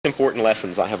important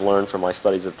lessons I have learned from my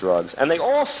studies of drugs, and they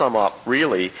all sum up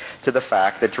really to the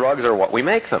fact that drugs are what we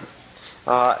make them.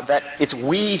 That it's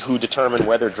we who determine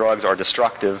whether drugs are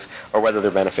destructive or whether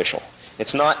they're beneficial.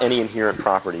 It's not any inherent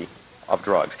property of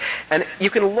drugs. And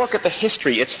you can look at the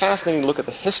history. It's fascinating to look at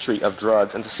the history of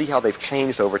drugs and to see how they've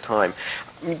changed over time.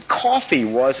 I mean, coffee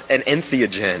was an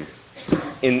entheogen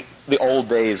in the old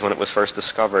days when it was first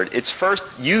discovered. Its first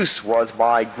use was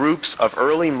by groups of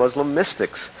early Muslim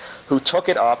mystics who took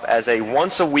it up as a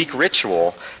once-a-week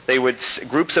ritual.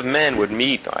 Groups of men would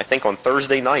meet, I think, on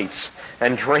Thursday nights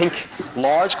and drink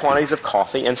large quantities of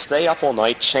coffee and stay up all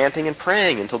night chanting and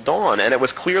praying until dawn. And it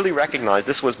was clearly recognized,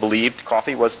 this was believed,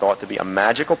 coffee was thought to be a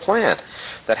magical plant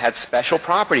that had special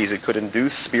properties. It could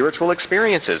induce spiritual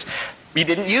experiences. You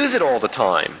didn't use it all the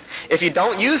time. If you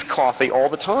don't use coffee all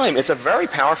the time, it's a very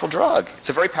powerful drug. It's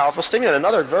a very powerful stimulant.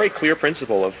 Another very clear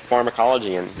principle of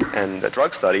pharmacology and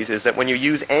drug studies is that when you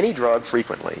use any drug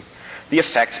frequently, the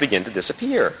effects begin to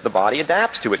disappear. The body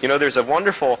adapts to it. You know, there's a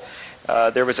wonderful,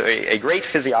 there was a great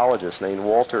physiologist named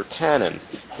Walter Cannon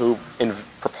who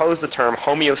proposed the term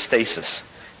homeostasis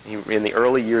in the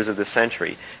early years of this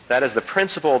century. That is the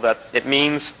principle that it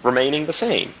means remaining the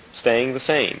same, staying the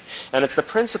same. And it's the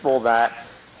principle that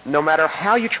no matter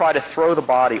how you try to throw the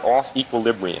body off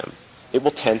equilibrium, it will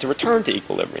tend to return to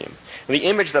equilibrium. And the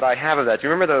image that I have of that, do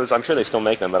you remember those? I'm sure they still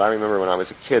make them, but I remember when I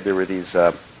was a kid there were these,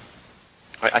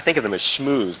 I think of them as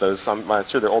schmooze. I'm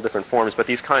sure they're all different forms, but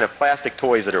these kind of plastic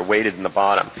toys that are weighted in the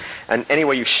bottom. And any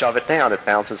way you shove it down, it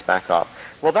bounces back up.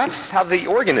 Well, that's how the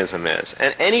organism is.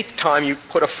 And any time you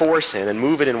put a force in and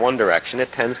move it in one direction, it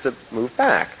tends to move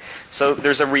back. So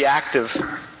there's a reactive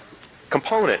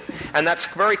component. And that's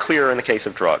very clear in the case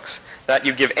of drugs. That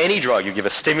you give any drug, you give a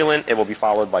stimulant, it will be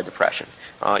followed by depression.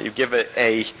 You give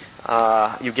a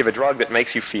drug that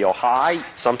makes you feel high,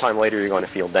 sometime later you're going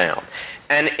to feel down.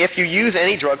 And if you use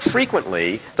any drug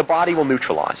frequently, the body will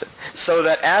neutralize it. So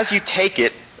that as you take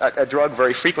a drug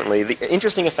very frequently, the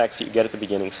interesting effects that you get at the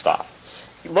beginning stop.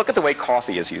 Look at the way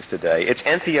coffee is used today. Its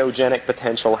entheogenic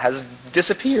potential has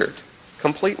disappeared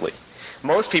completely.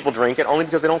 Most people drink it only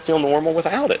because they don't feel normal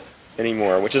without it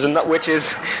anymore, which is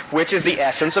the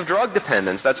essence of drug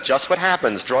dependence. That's just what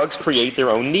happens. Drugs create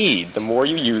their own need. The more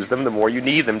you use them, the more you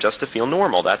need them just to feel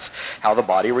normal. That's how the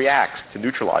body reacts to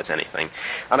neutralize anything.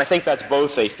 And I think that's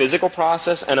both a physical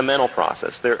process and a mental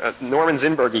process. Norman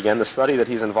Zinberg, again, the study that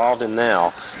he's involved in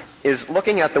now, is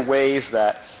looking at the ways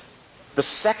that the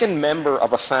second member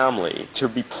of a family to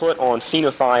be put on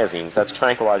phenothiazines, that's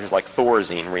tranquilizers like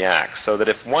Thorazine, reacts. So that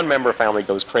if one member of a family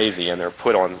goes crazy and they're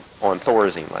put on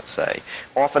Thorazine, let's say,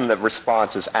 often the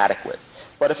response is adequate.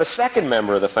 But if a second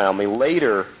member of the family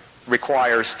later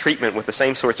requires treatment with the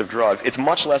same sorts of drugs, it's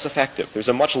much less effective. There's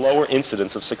a much lower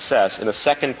incidence of success in a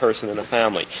second person in a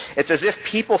family. It's as if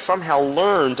people somehow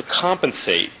learn to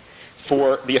compensate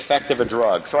for the effect of a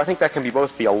drug. So I think that can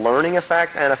both be a learning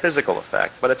effect and a physical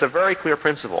effect. But it's a very clear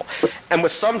principle. And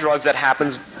with some drugs that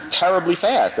happens terribly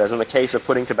fast, as in the case of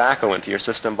putting tobacco into your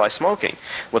system by smoking.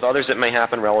 With others it may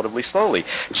happen relatively slowly.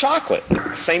 Chocolate,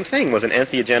 same thing, was an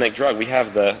entheogenic drug. We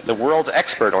have the world's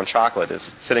expert on chocolate is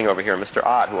sitting over here, Mr.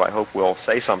 Ott, who I hope will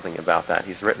say something about that.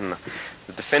 He's written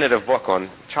the definitive book on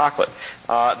chocolate.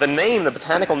 The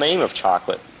botanical name of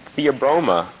chocolate,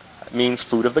 Theobroma, means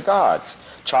food of the gods.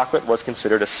 Chocolate was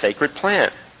considered a sacred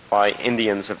plant by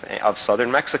Indians of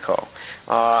southern Mexico.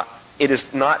 It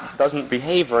doesn't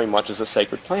behave very much as a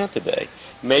sacred plant today,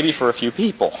 maybe for a few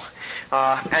people.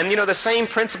 And the same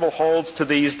principle holds to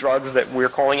these drugs that we're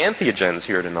calling entheogens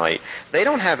here tonight. They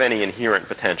don't have any inherent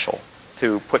potential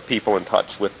to put people in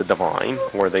touch with the divine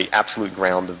or the absolute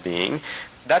ground of being.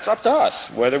 That's up to us,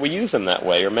 whether we use them that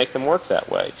way or make them work that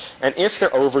way. And if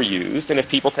they're overused, and if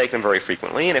people take them very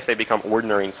frequently, and if they become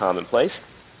ordinary and commonplace,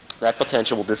 that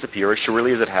potential will disappear as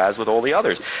surely as it has with all the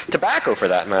others. Tobacco, for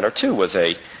that matter, too, was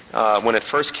when it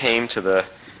first came to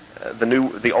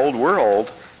the Old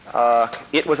World,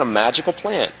 it was a magical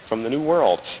plant from the New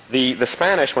World. The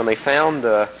Spanish, when they found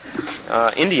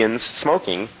Indians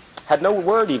smoking, had no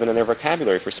word even in their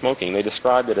vocabulary for smoking. They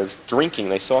described it as drinking.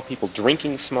 They saw people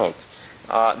drinking smoke.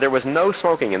 There was no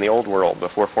smoking in the Old World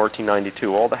before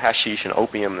 1492. All the hashish and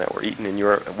opium that were eaten in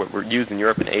Europe, were used in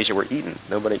Europe and Asia, were eaten.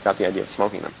 Nobody got the idea of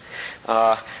smoking them.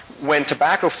 When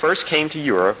tobacco first came to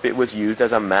Europe, it was used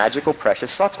as a magical,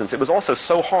 precious substance. It was also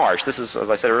so harsh. This is, as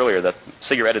I said earlier, that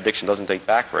cigarette addiction doesn't date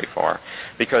back very far,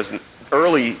 because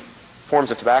early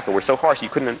forms of tobacco were so harsh you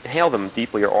couldn't inhale them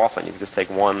deeply or often. You could just take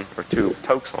one or two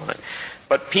tokes on it.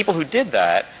 But people who did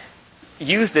that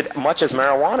used it much as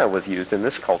marijuana was used in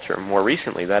this culture more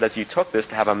recently. That is, you took this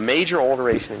to have a major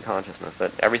alteration in consciousness,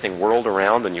 that everything whirled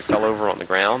around and you fell over on the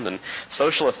ground, and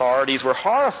social authorities were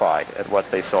horrified at what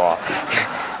they saw.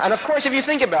 And of course, if you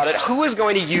think about it, who is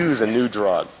going to use a new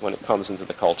drug when it comes into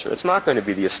the culture? It's not going to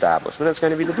be the establishment, it's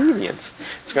going to be the deviants.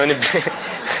 It's going to be...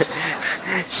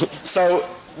 So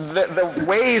the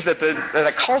ways that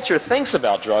a culture thinks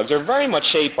about drugs are very much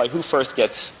shaped by who first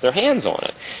gets their hands on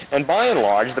it. And by and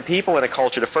large, the people in a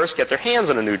culture to first get their hands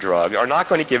on a new drug are not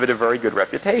going to give it a very good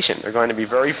reputation. They're going to be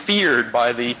very feared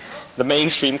by the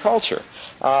mainstream culture.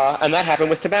 And that happened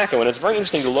with tobacco. And it's very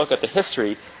interesting to look at the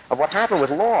history of what happened with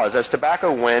laws. As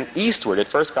tobacco went eastward, it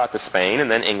first got to Spain, and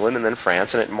then England, and then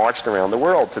France, and it marched around the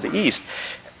world to the east.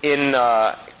 In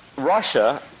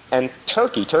Russia and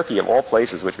Turkey of all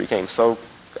places, which became so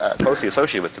closely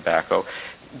associated with tobacco,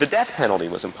 the death penalty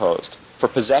was imposed for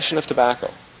possession of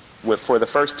tobacco for the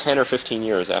first 10 or 15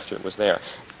 years after it was there.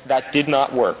 That did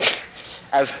not work,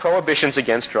 as prohibitions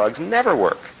against drugs never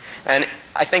work. And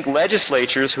I think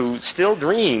legislatures who still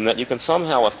dream that you can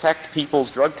somehow affect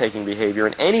people's drug-taking behavior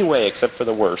in any way except for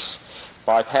the worse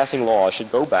by passing laws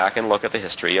should go back and look at the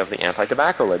history of the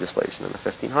anti-tobacco legislation in the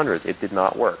 1500s. It did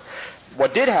not work.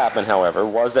 What did happen, however,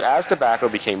 was that as tobacco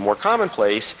became more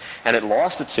commonplace and it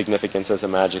lost its significance as a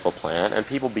magical plant and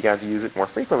people began to use it more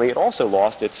frequently, it also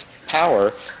lost its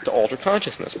power to alter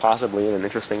consciousness, possibly in an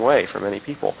interesting way for many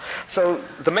people. So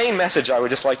the main message I would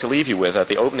just like to leave you with at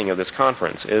the opening of this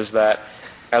conference is that,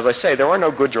 as I say, there are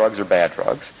no good drugs or bad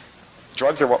drugs.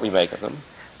 Drugs are what we make of them.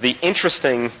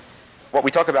 What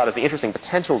we talk about as the interesting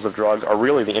potentials of drugs are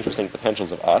really the interesting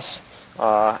potentials of us.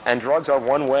 And drugs are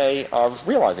one way of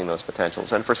realizing those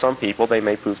potentials. And for some people, they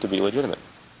may prove to be legitimate.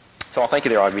 So I'll thank you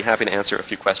there. I'd be happy to answer a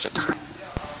few questions.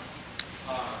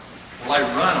 Well, I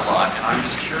run a lot, and I'm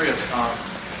just curious.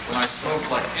 When I smoke,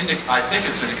 like I think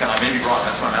it's indica. I may be wrong.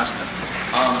 That's why I'm asking this.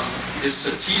 Is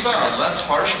sativa a less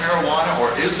harsh marijuana,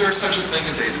 or is there such a thing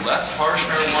as a less harsh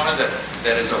marijuana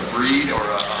that is a breed or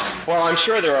a... Well, I'm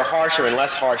sure there are harsher and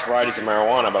less harsh varieties of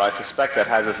marijuana, but I suspect that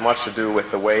has as much to do with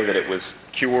the way that it was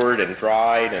cured and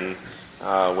dried and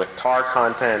with tar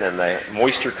content and the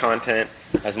moisture content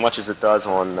as much as it does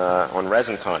on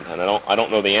resin content. I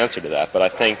don't know the answer to that, but I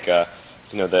think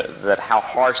that how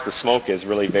harsh the smoke is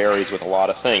really varies with a lot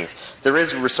of things. There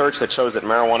is research that shows that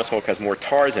marijuana smoke has more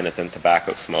tars in it than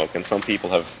tobacco smoke, and some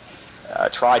people have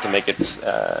tried to make it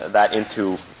that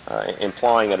into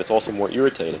implying that it's also more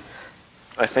irritating.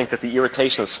 I think that the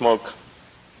irritation of smoke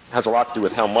has a lot to do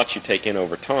with how much you take in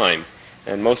over time,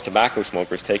 and most tobacco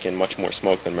smokers take in much more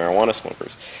smoke than marijuana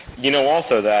smokers. You know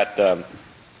also that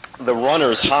the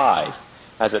runner's high,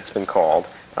 as it's been called,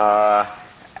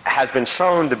 has been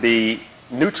shown to be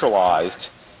neutralized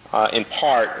in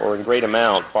part or in great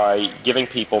amount by giving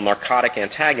people narcotic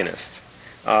antagonists,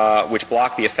 which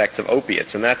block the effects of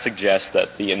opiates. And that suggests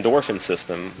that the endorphin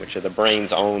system, which are the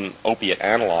brain's own opiate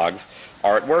analogs,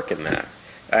 are at work in that.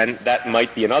 And that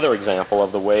might be another example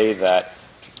of the way that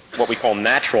what we call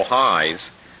natural highs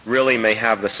really may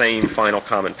have the same final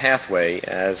common pathway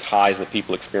as highs that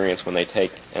people experience when they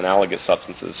take analogous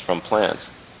substances from plants.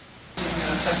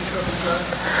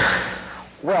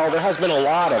 Well, there has been a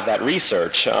lot of that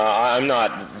research. I'm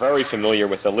not very familiar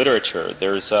with the literature.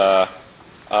 There's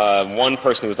one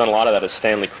person who's done a lot of that is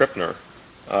Stanley Krippner.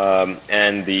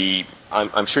 And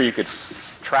I'm sure you could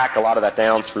track a lot of that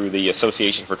down through the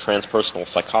Association for Transpersonal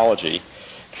Psychology,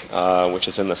 which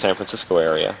is in the San Francisco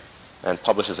area, and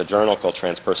publishes a journal called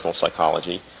Transpersonal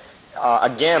Psychology.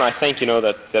 Again, I think,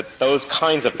 that those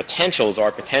kinds of potentials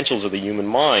are potentials of the human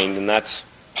mind, and that's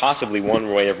possibly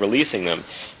one way of releasing them.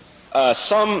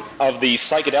 Some of the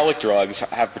psychedelic drugs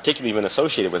have particularly been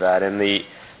associated with that, and the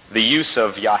use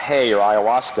of yahe or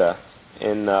ayahuasca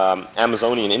in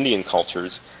Amazonian Indian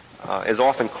cultures is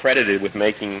often credited with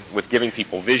giving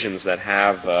people visions that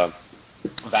have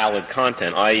valid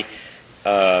content. I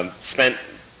spent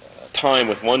time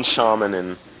with one shaman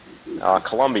in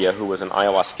Colombia who was an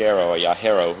ayahuasquero, a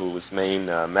yajero, whose main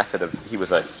he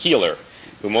was a healer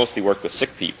who mostly worked with sick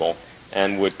people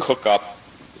and would cook up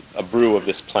a brew of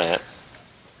this plant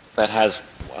that has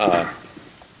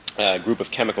a group of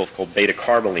chemicals called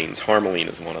beta-carbolines. Harmaline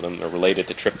is one of them. They're related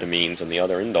to tryptamines and the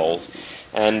other indoles.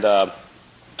 And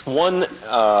one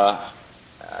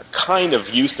kind of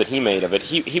use that he made of it,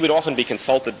 he would often be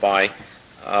consulted by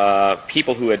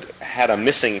people who had a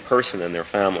missing person in their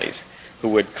families, who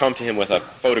would come to him with a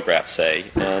photograph, say,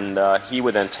 and he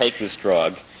would then take this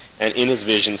drug and in his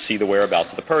vision see the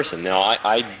whereabouts of the person. Now,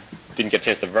 I didn't get a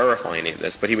chance to verify any of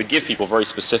this, but he would give people very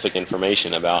specific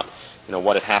information about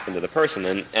what had happened to the person,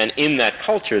 and in that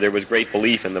culture there was great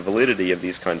belief in the validity of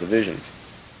these kinds of visions.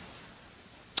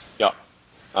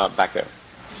 back there.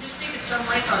 Could you speak at some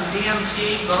length on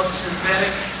DMT, both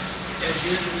synthetic as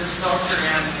used in this culture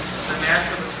and the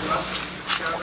natural as well?